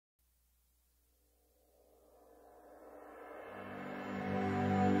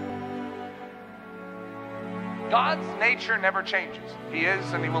God's nature never changes. He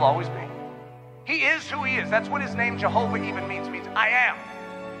is and he will always be. He is who he is. That's what his name Jehovah even means. It means I am.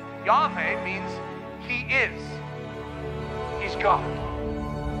 Yahweh means he is. He's God.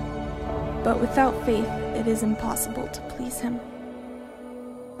 But without faith, it is impossible to please him.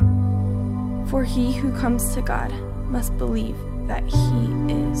 For he who comes to God must believe that he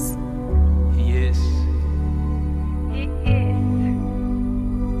is. He is. He is.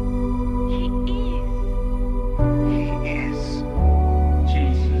 He is.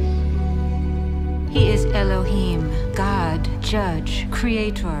 Jesus. He is Elohim, God, Judge,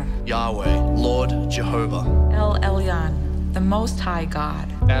 Creator. Yahweh, Lord, Jehovah. El Elyon, the Most High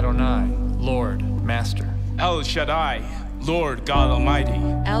God. Adonai, Lord, Master. El Shaddai, Lord God Almighty.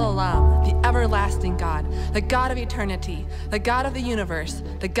 El Olam, the everlasting God, the God of eternity, the God of the universe,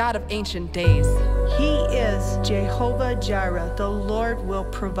 the God of ancient days. He is Jehovah Jireh, the Lord will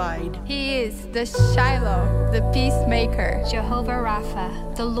provide. He is the Shiloh, the peacemaker. Jehovah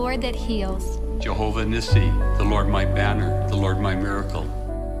Rapha, the Lord that heals. Jehovah Nissi, the Lord my banner, the Lord my miracle.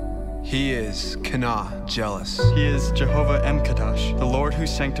 He is Kana, jealous. He is Jehovah Emkadash, the Lord who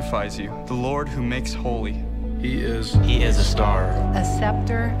sanctifies you, the Lord who makes holy. He is a star. A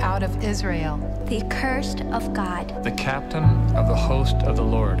scepter out of Israel. The accursed of God. The captain of the host of the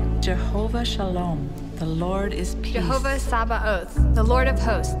Lord. Jehovah Shalom, the Lord is peace. Jehovah Sabaoth, the Lord of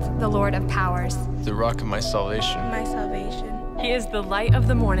hosts, the Lord of powers. The rock of my salvation. My salvation. He is the light of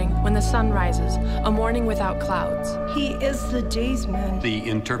the morning when the sun rises, a morning without clouds. He is the daysman. The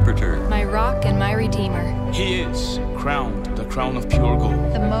interpreter. My rock and my redeemer. He is crowned, the crown of pure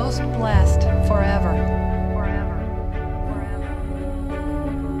gold. The most blessed forever.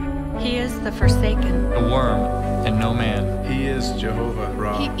 He is the forsaken. A worm and no man. He is Jehovah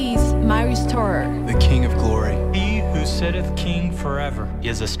Ra. He is my restorer. The King of glory. He who sitteth king forever. He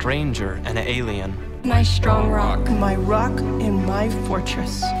is a stranger and an alien. My strong rock. My rock and my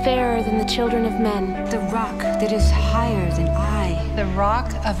fortress. Fairer than the children of men. The rock that is higher than I. The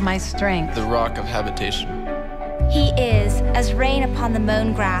rock of my strength. The rock of habitation. He is as rain upon the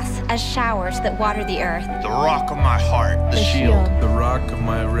mown grass, as showers that water the earth. The rock of my heart. The shield. The rock of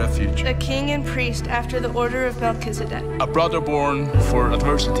my refuge. A king and priest after the order of Melchizedek. A brother born for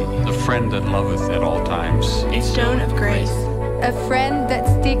adversity. The friend that loveth at all times. A stone of grace. A friend that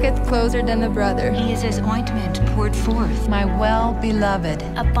sticketh closer than a brother. He is his ointment poured forth. My well-beloved.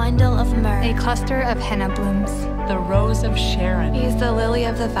 A bundle of myrrh. A cluster of henna blooms. The rose of Sharon. He is the lily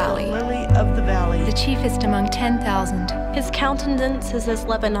of the valley. The lily of the valley. The chiefest among 10,000. His countenance is as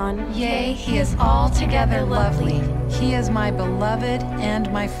Lebanon. Yea, he is altogether lovely. He is my beloved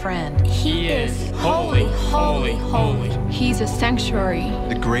and my friend. He is holy, holy, holy. He's a sanctuary.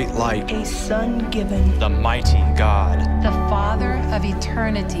 The great light. A son given. The mighty God. The Father of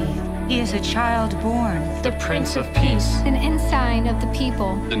eternity. He is a child born. The Prince of Peace. An ensign of the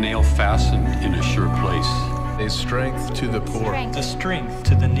people. The nail fastened in a sure place. A strength to the poor. The strength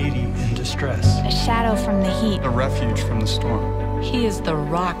to the needy in distress. A shadow from the heat. A refuge from the storm. He is the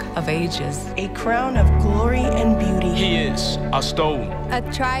rock of ages. A crown of glory and beauty. He is a stone. A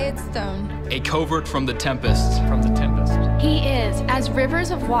triad stone. A covert from the tempest. He is as rivers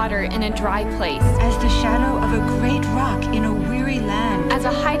of water in a dry place. As the shadow of a great rock in a weary land. As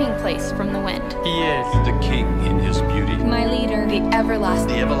a hiding place from the wind. He is The king in his beauty. My leader, the everlasting.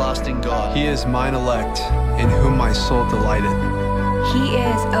 The everlasting God. He is mine elect, in whom my soul delighteth. He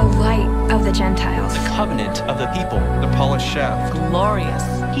is a light of the Gentiles. the covenant of the people. The polished shaft. Glorious.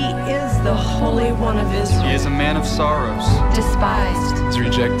 He is the Holy One of Israel. He is a man of sorrows. Despised. Is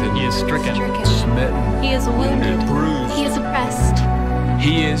rejected. He is stricken. Smitten. He is wounded. Bruised. He is oppressed.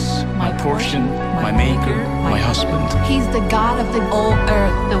 He is my portion, my maker, my husband. He's the God of the whole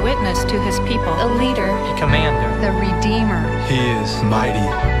earth. The witness to his people. A leader. Commander. The Redeemer. He is mighty.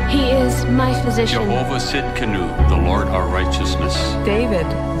 He is my physician. Jehovah Sidkenu, the Lord our righteousness. David,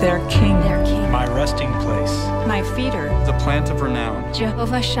 their king. Their king. My resting place. My feeder. The plant of renown.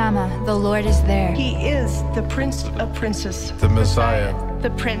 Jehovah Shammah, the Lord is there. He is the Prince of Princes. The Messiah.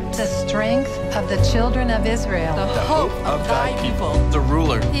 The Prince. The strength of the children of Israel. The hope of thy people. The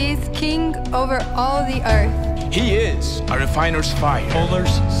ruler. He is king over all the earth. He is a refiner's fire.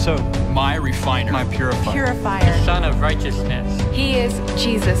 Fuller's soap. My refiner. My purifier. Purifier. Son of righteousness. He is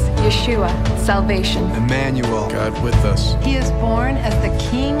Jesus, Yeshua, salvation. Emmanuel. God with us. He is born as the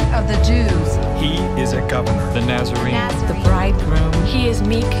King of the Jews. He is a governor. The Nazarene. The bridegroom. He is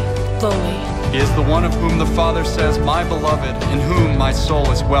meek, lowly. He is the one of whom the Father says, my beloved, in whom my soul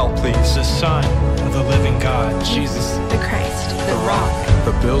is well pleased. The Son of the living God. Jesus. The Christ. The rock.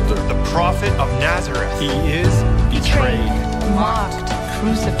 The builder. The prophet of Nazareth. He is Betrayed. Mocked.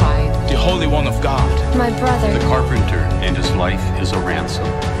 crucified. the Holy One of God, my brother. The carpenter, and his life is a ransom.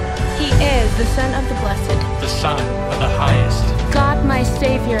 He is the Son of the Blessed, the Son of the Highest, God my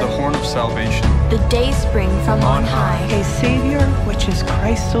Savior, the horn of salvation, the dayspring from on high, a Savior which is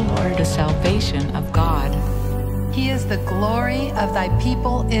Christ the Lord, the salvation of God. He is the glory of thy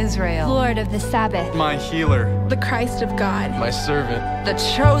people Israel, Lord of the Sabbath, my healer, the Christ of God, my servant, the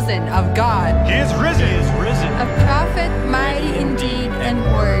chosen of God. He is risen. He is risen. A prophet mighty in deed and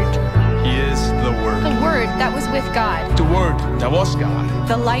word. he is the Word, The Word that was with God. The Word that was God,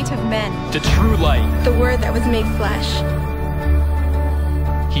 The light of men. the true light. the Word that was made flesh.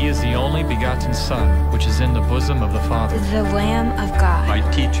 He is the only begotten Son, which is in the bosom of the Father. the Lamb of God, My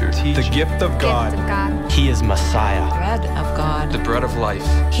teacher, the gift of God, Gift of God. He is Messiah, Bread of God, the bread of life,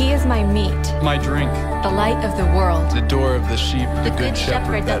 He is my meat, my drink, the light of the world, the door of the sheep, the good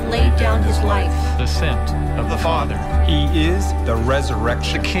shepherd that laid down his life, The scent of the Father. he is the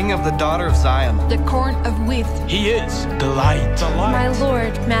resurrection, the King of the daughter of Zion, The corn of wheat. He is the light. The My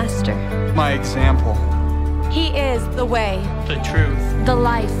Lord, Master. my example, He is the way, the truth. the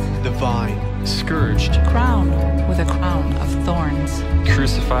life, the vine, Scourged, crowned with a crown of thorns.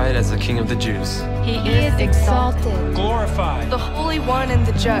 crucified as the King of the Jews, He is exalted, Glorified. the Holy One and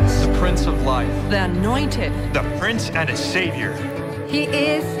the Just, the Prince of Life, The anointed. The Prince and a Savior. He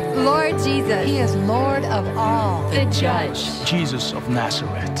is Lord Jesus. He is Lord of all, the Judge, Jesus of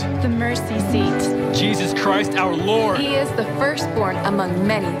Nazareth. the mercy seat. Jesus Christ our Lord. He is the firstborn among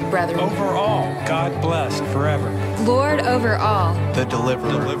many brethren. Over all, God blessed forever. Lord over all. the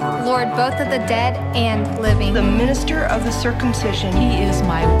deliverer, Lord both of the dead and living. the minister of the circumcision. He is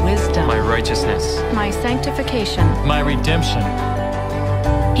my wisdom, my righteousness, My sanctification. my redemption,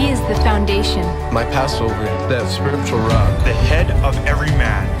 He is the foundation, my Passover, that spiritual rock, The head of every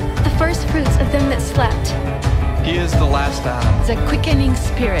man. the first fruits of them that slept, he is the last Adam, the quickening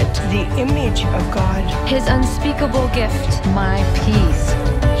spirit, The image of God. his unspeakable gift. my peace.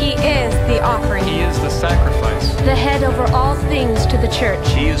 He is the offering, he is the sacrifice, the head over all things to the church.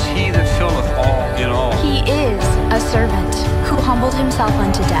 he is he that filleth all in all. He is a servant who humbled himself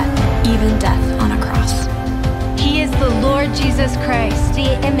unto death, even death on a cross. He is the Lord Jesus Christ, the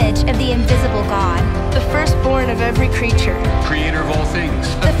image of the invisible God, the firstborn of every creature, Creator of all things,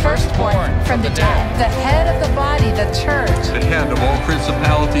 the firstborn from the dead. The head of the body, the church. the head of all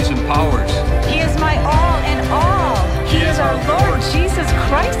principalities and powers. He is my all in all. he is our Lord, Jesus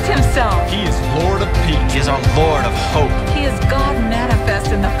Christ himself. he is Lord of peace, He is our Lord of hope. He is God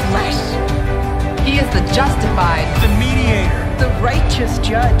manifest in the flesh. He is the justified. The mediator. The righteous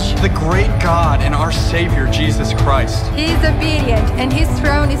judge. the great God and our Savior Jesus Christ, He is obedient, and his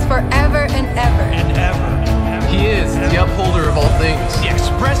throne is forever and ever. And ever. he is the upholder of all things, The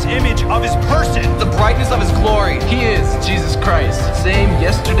express image of his person. the brightness of his glory, he is Jesus Christ, same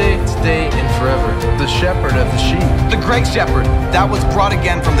yesterday, today, and forever, the shepherd of the sheep, the great shepherd that was brought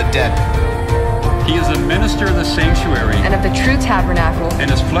again from the dead, He is a minister of the sanctuary, And of the true tabernacle. and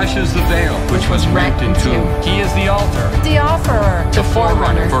his flesh is the veil, which was rent in two. he is the altar, The offerer. The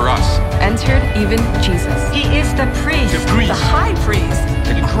forerunner. For us, Entered even Jesus. He is the priest. The priest. The high priest.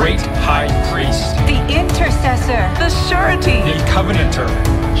 the great high priest, The intercessor. The surety. The covenanter.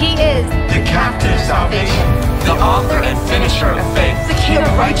 He is The captive salvation. The author and finisher of faith. The king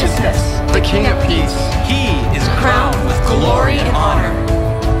of righteousness. the king of peace, He is Crowned with glory and honor.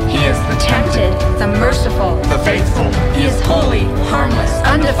 He is the tempted, the merciful. the faithful. He is holy, harmless,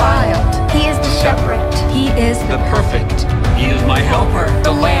 undefiled. He is the shepherd. He is the perfect, he is my helper,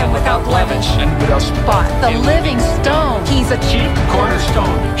 The lamb without blemish And without spot. The living stone. He's a chief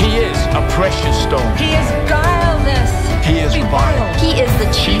cornerstone. He is a precious stone. He is guileless. He is vile. He is the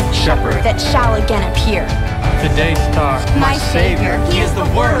chief shepherd that shall again appear. the day star, My Savior. He is the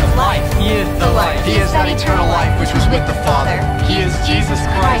word of life. he is the life, he is that eternal life which was with the Father, he is Jesus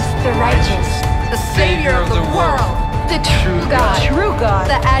Christ, the righteous. The Savior of the world. The true God. True God.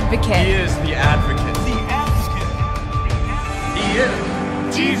 The advocate. he is the advocate, He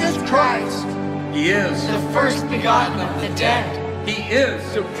is Jesus Christ. He is The first begotten of the dead. He is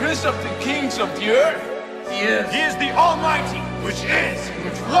the Prince of the kings of the earth. He is the Almighty, which is,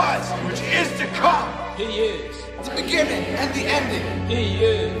 which was, which is to come. He is the beginning and the ending. He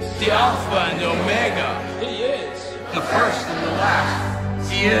is the Alpha and the Omega. He is the first and the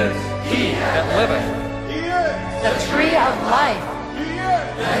last. He is He that liveth. He is The tree of life. He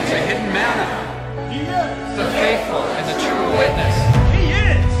is the hidden manna, He is The faithful and the true witness. He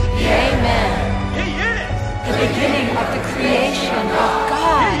is Amen. He is The beginning